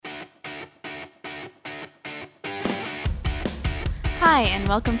Hi, and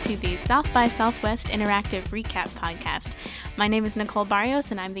welcome to the South by Southwest Interactive Recap Podcast. My name is Nicole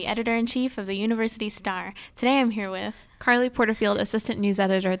Barrios, and I'm the editor-in-chief of the University Star. Today I'm here with Carly Porterfield, assistant news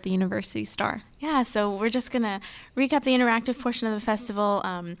editor at the University Star. Yeah, so we're just going to recap the interactive portion of the festival.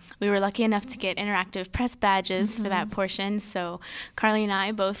 We were lucky enough to get interactive press badges for that portion, so Carly and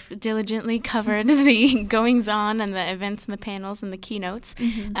I both diligently covered the goings-on and the events and the panels and the keynotes,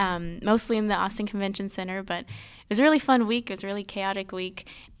 mostly in the Austin Convention Center, but it was a really fun week. It was a really chaotic week,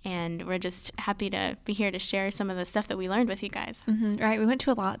 and we're just happy to be here to share some of the stuff that we learned with you guys. Right, we went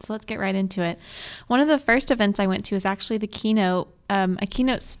to a lot, so let's get right into it. One of the first events I went to was actually the keynote, a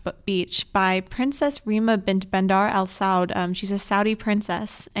keynote speech by Princess Rima bint Bandar Al Saud. She's a Saudi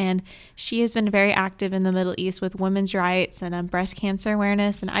princess, and she has been very active in the Middle East with women's rights and breast cancer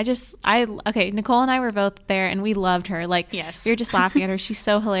awareness. And Nicole and I were both there, and we loved her. Yes. We were just laughing at her. She's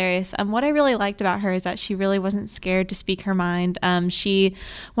so hilarious. What I really liked about her is that she really wasn't scared to speak her mind.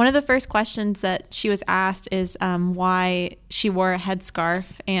 One of the first questions that she was asked is why she wore a headscarf,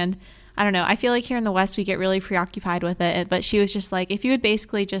 and I don't know. I feel like here in the West we get really preoccupied with it, but she was just like, if you would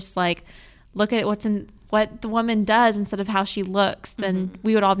basically just like look at what the woman does instead of how she looks, then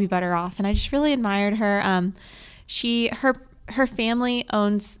we would all be better off. And I just really admired her. Her family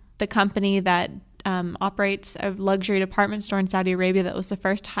owns the company that operates a luxury department store in Saudi Arabia that was the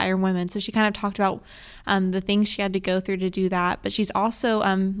first to hire women. So she kind of talked about the things she had to go through to do that. But she's also,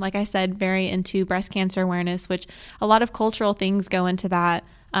 like I said, very into breast cancer awareness, which a lot of cultural things go into that.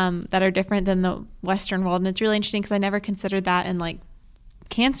 That are different than the Western world. And it's really interesting because I never considered that in like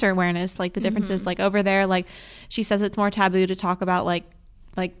cancer awareness, like the differences, like over there, like she says it's more taboo to talk about like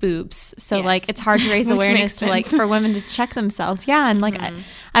boobs. So like it's hard to raise awareness to like for women to check themselves. Yeah. And like, I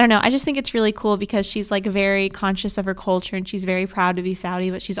don't know. I just think it's really cool because she's like very conscious of her culture and she's very proud to be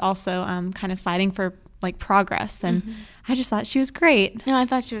Saudi, but she's also kind of fighting for like progress. And I just thought she was great. No, I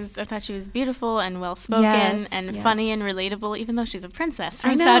thought she was beautiful and well spoken and funny and relatable, even though she's a princess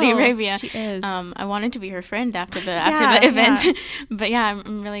from Saudi Arabia. She is. I wanted to be her friend after the event, but yeah,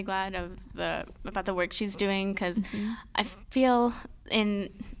 I'm really glad about the work she's doing because I feel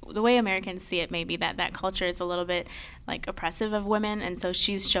in the way Americans see it, maybe that culture is a little bit like oppressive of women, and so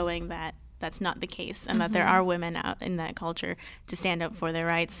she's showing that that's not the case, and that there are women out in that culture to stand up for their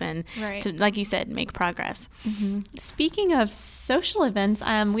rights and to, like you said, make progress. Speaking of social events,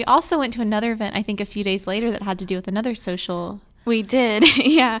 we also went to another event, I think a few days later, that had to do with another social. We did,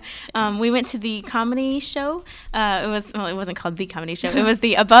 yeah. We went to the comedy show. It wasn't called the comedy show. It was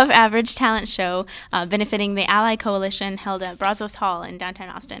the Above Average Talent Show, benefiting the Ally Coalition, held at Brazos Hall in downtown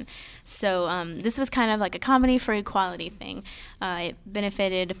Austin. So this was kind of like a comedy for equality thing. It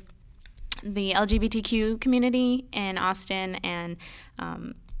benefited the LGBTQ community in Austin and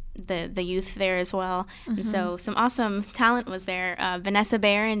the youth there as well. And so some awesome talent was there. Vanessa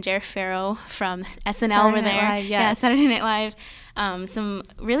Bayer and Jer Farrow from SNL were there. Live, yes. Saturday Night Live. Some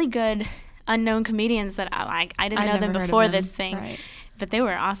really good unknown comedians that I didn't know them before this thing. Right. But they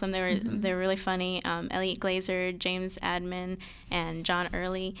were awesome. They were really funny. Elliot Glazer, James Admin, and John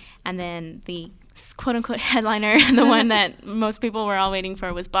Early. And then the quote-unquote headliner, the one that most people were all waiting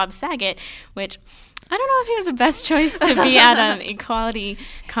for, was Bob Saget, which I don't know if he was the best choice to be at an equality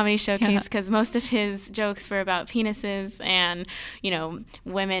comedy showcase because most of his jokes were about penises and,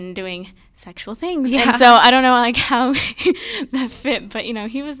 women doing sexual things. Yeah. And so I don't know like how that fit, but,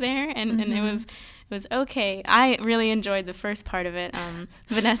 he was there and it was okay. I really enjoyed the first part of it.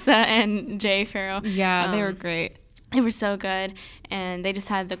 Vanessa and Jay Farrow. Yeah, they were great. They were so good, and they just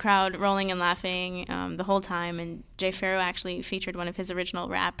had the crowd rolling and laughing the whole time. And Jay Farrow actually featured one of his original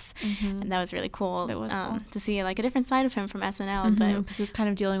raps, and that was really cool. It was cool to see like a different side of him from SNL. But because he was kind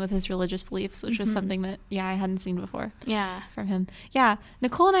of dealing with his religious beliefs, which was something that I hadn't seen before. Yeah, from him. Yeah,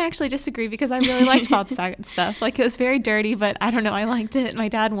 Nicole and I actually disagree because I really liked Bob Saget stuff. Like it was very dirty, but I don't know. I liked it. My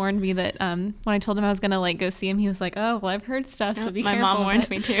dad warned me that when I told him I was gonna like go see him, he was like, "Oh, well, I've heard stuff, so be careful." My mom warned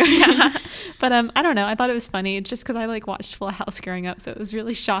me too. Yeah. But I don't know. I thought it was funny just because I like watched Full House growing up, so it was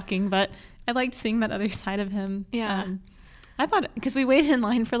really shocking. But I liked seeing that other side of him. Yeah. I thought because we waited in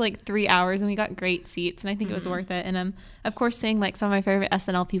line for like 3 hours and we got great seats, and I think it was worth it. And of course, seeing like some of my favorite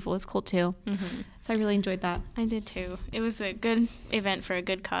SNL people was cool too. So I really enjoyed that. I did too. It was a good event for a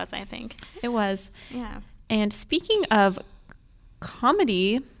good cause, I think. It was. Yeah. And speaking of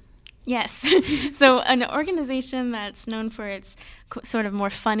comedy. Yes. So an organization that's known for its sort of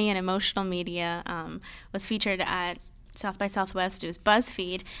more funny and emotional media was featured at South by Southwest. It was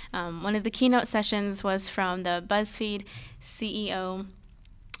BuzzFeed. One of the keynote sessions was from the BuzzFeed CEO,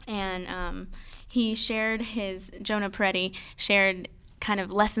 and Jonah Peretti shared kind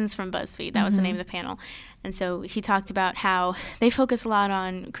of lessons from BuzzFeed. That was the name of the panel. And so he talked about how they focus a lot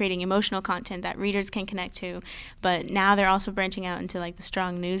on creating emotional content that readers can connect to, but now they're also branching out into like the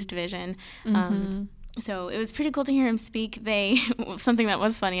strong news division. So it was pretty cool to hear him speak. Something that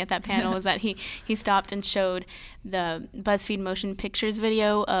was funny at that panel was that he stopped and showed the BuzzFeed motion pictures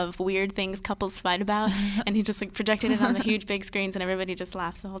video of weird things couples fight about, and he just like projected it on the huge big screens, and everybody just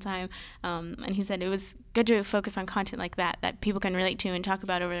laughed the whole time. And he said it was good to focus on content like that people can relate to and talk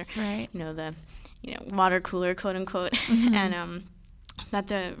about over, the water cooler, quote unquote, and that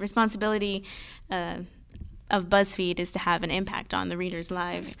the responsibility of BuzzFeed is to have an impact on the readers'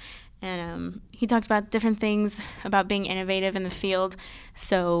 lives. And he talked about different things about being innovative in the field.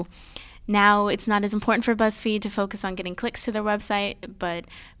 So now it's not as important for BuzzFeed to focus on getting clicks to their website, but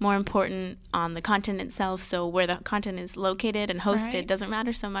more important on the content itself. So where the content is located and hosted doesn't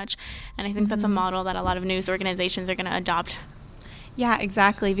matter so much. And I think that's a model that a lot of news organizations are going to adopt. Yeah,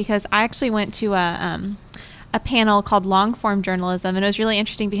 exactly. Because I actually went to a panel called Long Form Journalism, and it was really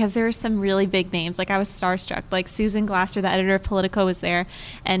interesting because there were some really big names. Like I was starstruck. Like Susan Glasser, the editor of Politico, was there.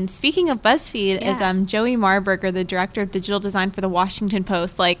 And speaking of BuzzFeed, is Joey Marburger, the director of digital design for the Washington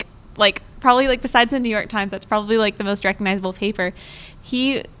Post. Like probably like besides the New York Times, that's probably like the most recognizable paper.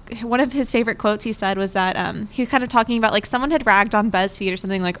 One of his favorite quotes he said was that he was kind of talking about like someone had ragged on BuzzFeed or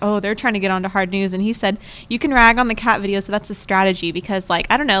something like, oh, they're trying to get onto hard news. And he said, you can rag on the cat videos, so that's a strategy because like,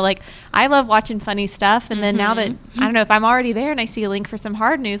 I don't know, like I love watching funny stuff. And then now that, I don't know, if I'm already there and I see a link for some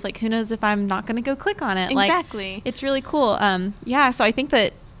hard news, like who knows if I'm not going to go click on it. Exactly. Like, it's really cool. So I think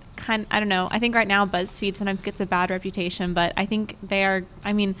that I don't know. I think right now BuzzFeed sometimes gets a bad reputation, but I think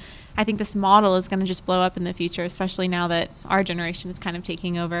I think this model is going to just blow up in the future, especially now that our generation is kind of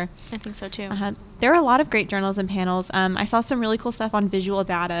taking over. I think so too. There are a lot of great journalism panels. I saw some really cool stuff on visual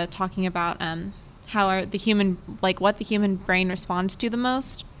data talking about how what the human brain responds to the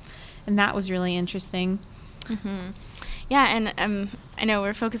most, and that was really interesting. Yeah, and I know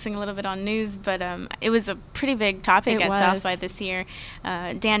we're focusing a little bit on news, but it was a pretty big topic at South by this year.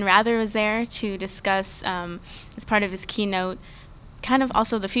 Dan Rather was there to discuss, as part of his keynote, kind of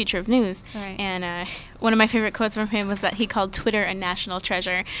also the future of news. Right. And one of my favorite quotes from him was that he called Twitter a national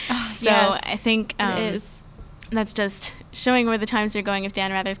treasure. So yes, I think it is. That's just showing where the times are going if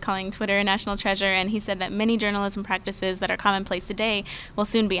Dan Rather's calling Twitter a national treasure. And he said that many journalism practices that are commonplace today will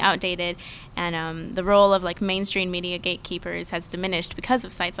soon be outdated. And the role of like mainstream media gatekeepers has diminished because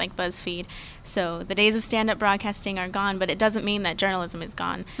of sites like BuzzFeed. So the days of stand-up broadcasting are gone, but it doesn't mean that journalism is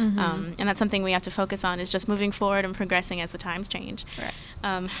gone. And that's something we have to focus on, is just moving forward and progressing as the times change.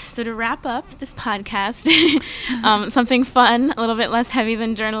 Right. So to wrap up this podcast, something fun, a little bit less heavy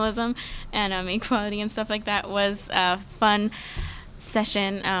than journalism and equality and stuff like that was a fun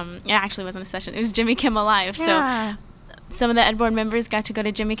session. It actually wasn't a session. It was Jimmy Kimmel Live. Yeah. So some of the Ed Board members got to go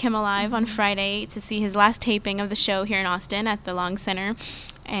to Jimmy Kimmel Live on Friday to see his last taping of the show here in Austin at the Long Center.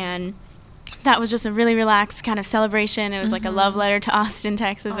 And that was just a really relaxed kind of celebration. It was like a love letter to Austin,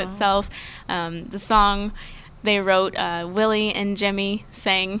 Texas itself. The song they wrote, Willie and Jimmy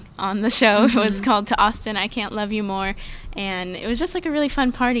sang on the show. It was called To Austin, I Can't Love You More. And it was just like a really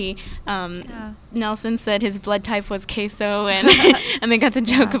fun party. Nelson said his blood type was queso, and and they got to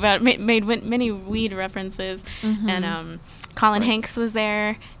joke about, made many weed references. And Colin Hanks was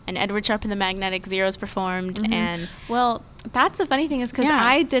there, and Edward Sharpe and the Magnetic Zeros performed. And well, that's the funny thing is because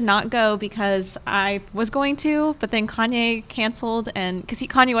I did not go because I was going to, but then Kanye canceled, and because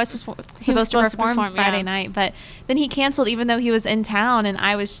Kanye West was supposed to perform Friday night, but then he canceled even though he was in town, and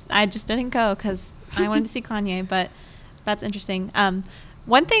I just didn't go because I wanted to see Kanye. But that's interesting.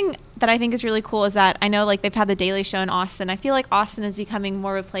 One thing that I think is really cool is that I know like they've had the Daily Show in Austin. I feel like Austin is becoming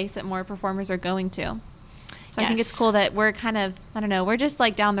more of a place that more performers are going to. So I think it's cool that we're kind of, I don't know, we're just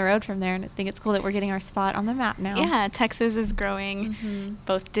like down the road from there. And I think it's cool that we're getting our spot on the map now. Yeah, Texas is growing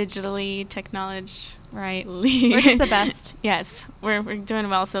both digitally, technology. Right. We're just the best. Yes, we're doing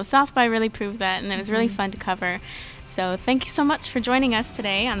well. So South by really proved that, and it was really fun to cover. So thank you so much for joining us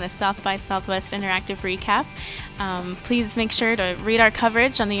today on the South by Southwest Interactive Recap. Please make sure to read our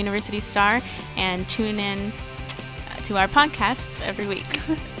coverage on the University Star and tune in to our podcasts every week.